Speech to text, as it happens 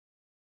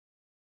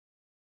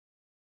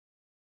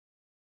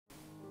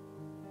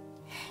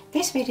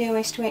This video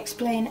is to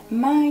explain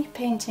my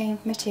painting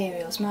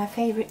materials, my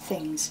favourite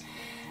things.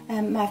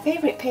 My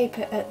favourite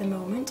paper at the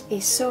moment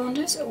is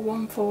Saunders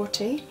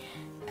 140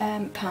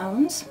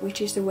 pounds, which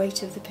is the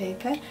weight of the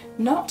paper.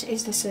 Knot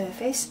is the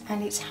surface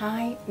and it's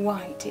high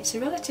white. It's a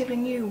relatively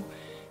new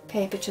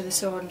paper to the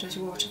Saunders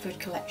Waterford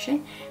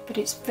collection, but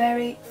it's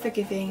very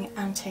forgiving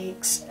and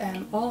takes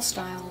all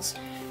styles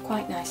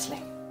quite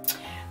nicely.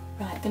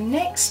 Right, the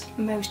next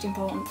most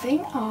important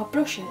thing are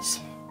brushes.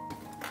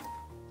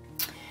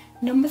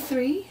 Number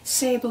 3,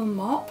 Sable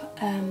Mop.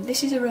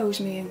 This is a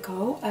Rosemary &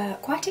 Co.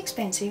 Quite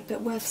expensive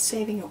but worth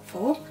saving up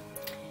for.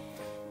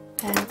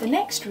 The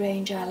next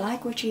range I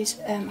like, which is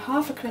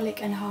half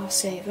acrylic and half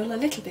sable, a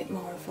little bit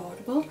more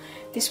affordable.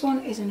 This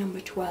one is a number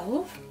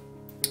 12.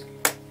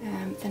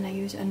 Then I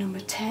use a number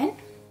 10.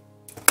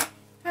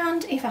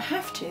 And if I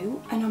have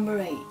to, a number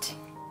 8.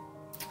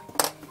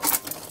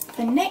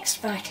 The next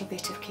vital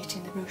bit of kit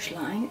in the brush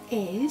line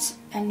is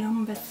a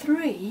number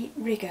 3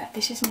 rigger.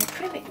 This is an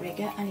acrylic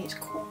rigger and it's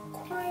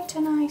quite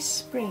a nice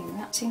spring,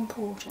 that's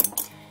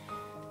important.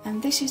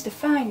 And this is the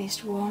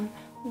finest one,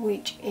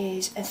 which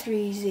is a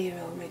 30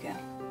 rigger.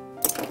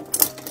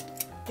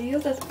 The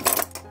other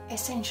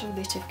essential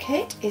bit of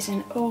kit is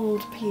an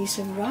old piece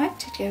of rag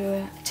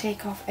to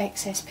take off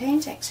excess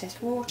paint, excess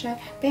water,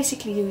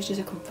 basically used as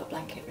a comfort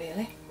blanket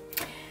really.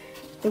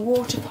 The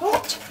water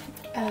pot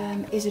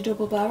is a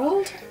double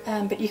barrelled,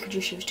 but you could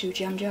just use 2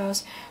 jam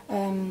jars.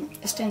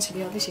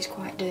 Ostensibly, this is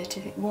quite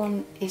dirty.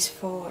 One is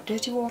for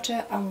dirty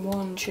water and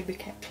one should be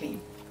kept clean.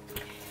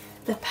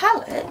 The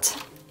palette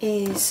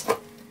is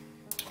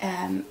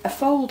a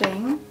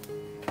folding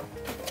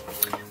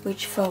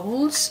which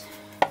folds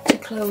to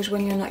close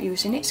when you're not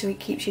using it, so it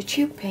keeps your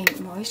tube paint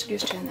moist. I'll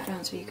just turn that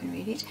around so you can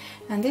read it.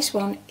 And this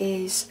one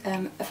is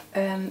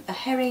a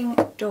herring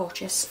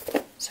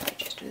Dorchester. Sorry,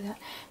 just do that.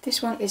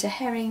 This one is a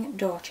herring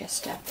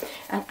Dorchester,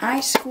 and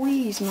I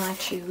squeeze my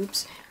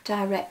tubes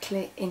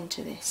directly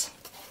into this.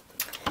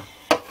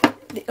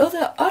 The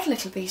other odd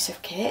little piece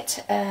of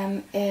kit,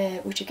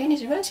 which again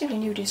is a relatively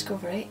new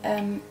discovery,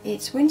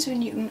 it's Winsor &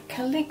 Newton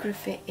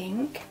calligraphy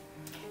ink,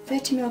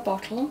 30ml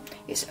bottle.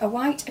 It's a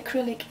white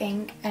acrylic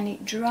ink and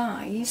it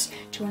dries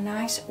to a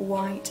nice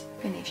white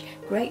finish.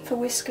 Great for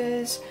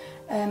whiskers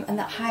and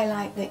that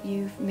highlight that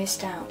you've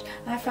missed out.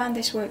 I find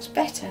this works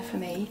better for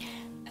me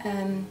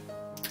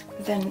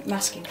than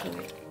masking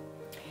fluid.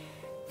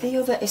 The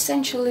other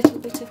essential little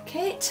bit of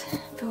kit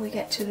before we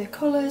get to the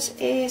colours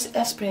is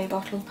a spray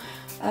bottle,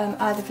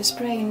 either for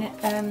spraying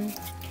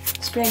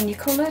your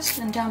colours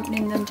and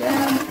dampening them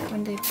down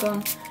when they've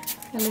gone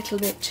a little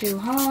bit too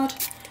hard,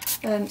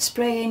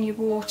 spraying your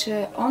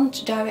water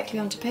directly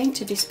onto paint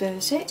to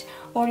disperse it,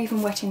 or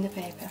even wetting the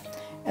paper.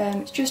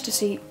 It's just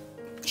a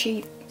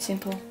cheap,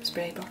 simple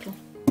spray bottle.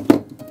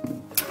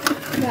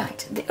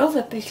 Right, the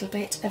other little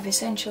bit of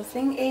essential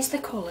thing is the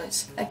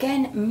colours.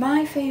 Again,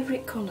 my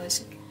favourite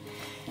colours.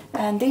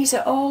 And these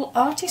are all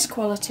artist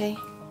quality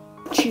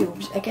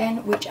tubes,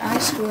 again, which I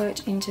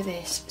squirt into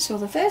this. So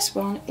the first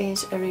one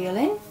is a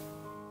Real-In,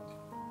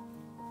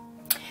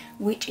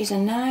 which is a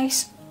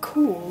nice,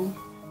 cool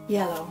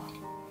yellow.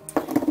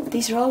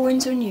 These are all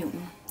Winsor &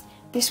 Newton.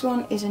 This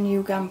one is a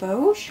New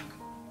Gamboge.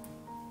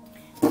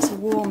 It's a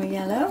warmer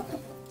yellow.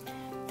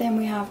 Then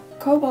we have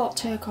Cobalt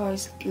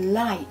Turquoise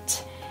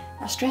Light.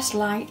 I stress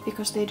light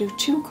because they do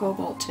 2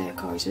 cobalt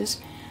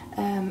turquoises,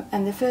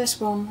 and the first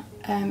one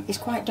is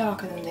quite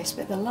darker than this,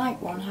 but the light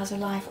one has a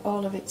life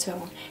all of its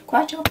own.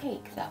 Quite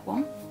opaque, that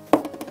one.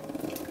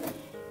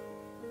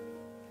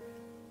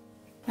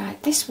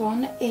 Right, this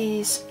one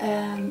is,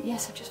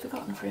 yes, I've just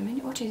forgotten for a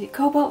minute, what is it?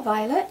 Cobalt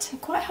Violet.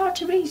 Quite hard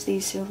to read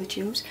these silver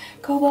tubes.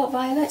 Cobalt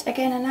Violet,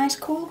 again a nice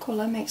cool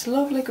colour, makes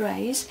lovely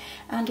greys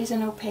and is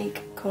an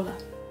opaque colour.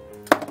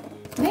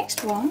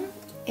 Next one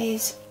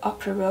is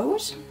Opera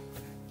Rose.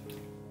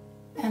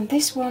 And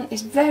this one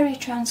is very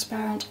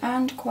transparent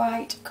and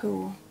quite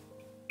cool.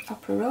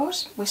 Opera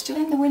Rose. We're still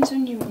in the Winsor &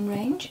 Newton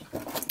range.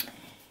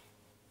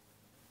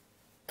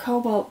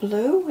 Cobalt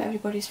Blue,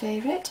 everybody's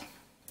favourite.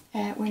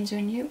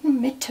 Winsor &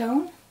 Newton,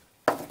 mid-tone.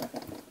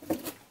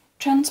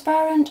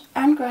 Transparent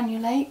and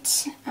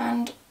granulates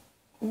and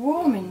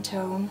warm in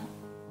tone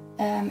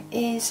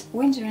is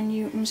Winsor &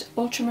 Newton's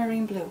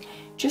Ultramarine Blue.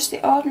 Just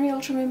the ordinary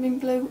ultramarine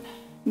blue,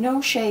 no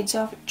shades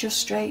of, just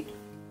straight,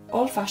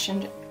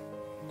 old-fashioned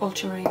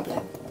ultramarine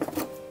blue.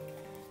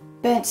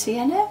 Burnt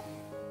Sienna,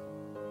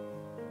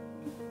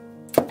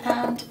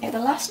 and the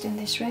last in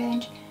this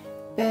range,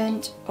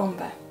 Burnt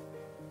Umber.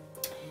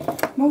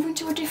 Moving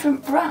to a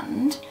different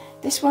brand,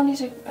 this one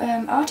is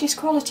artist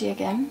quality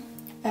again,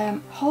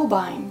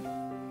 Holbein.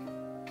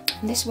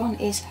 And this one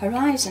is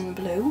Horizon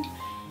Blue.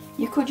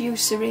 You could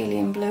use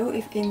Cerulean Blue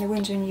if in the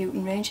Winsor &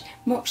 Newton range,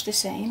 much the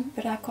same,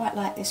 but I quite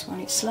like this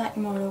one. It's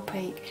slightly more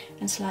opaque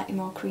and slightly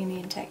more creamy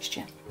in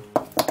texture.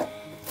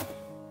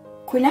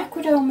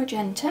 Quinacridone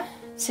Magenta,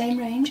 same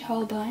range,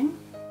 Holbein.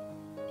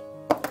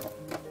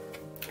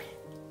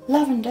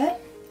 Lavender,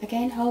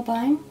 again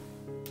Holbein,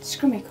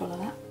 scrummy colour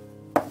that.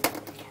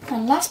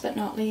 And last but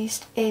not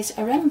least is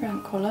a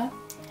Rembrandt colour,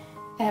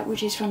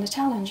 which is from the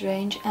Talons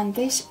range, and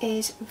this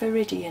is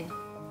Viridian.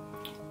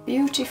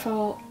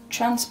 Beautiful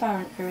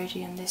transparent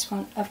Viridian, this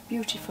one, of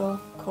beautiful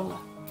colour.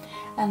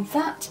 And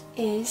that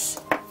is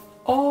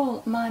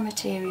all my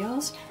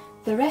materials.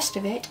 The rest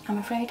of it, I'm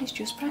afraid, is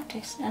just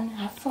practice and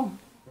have fun.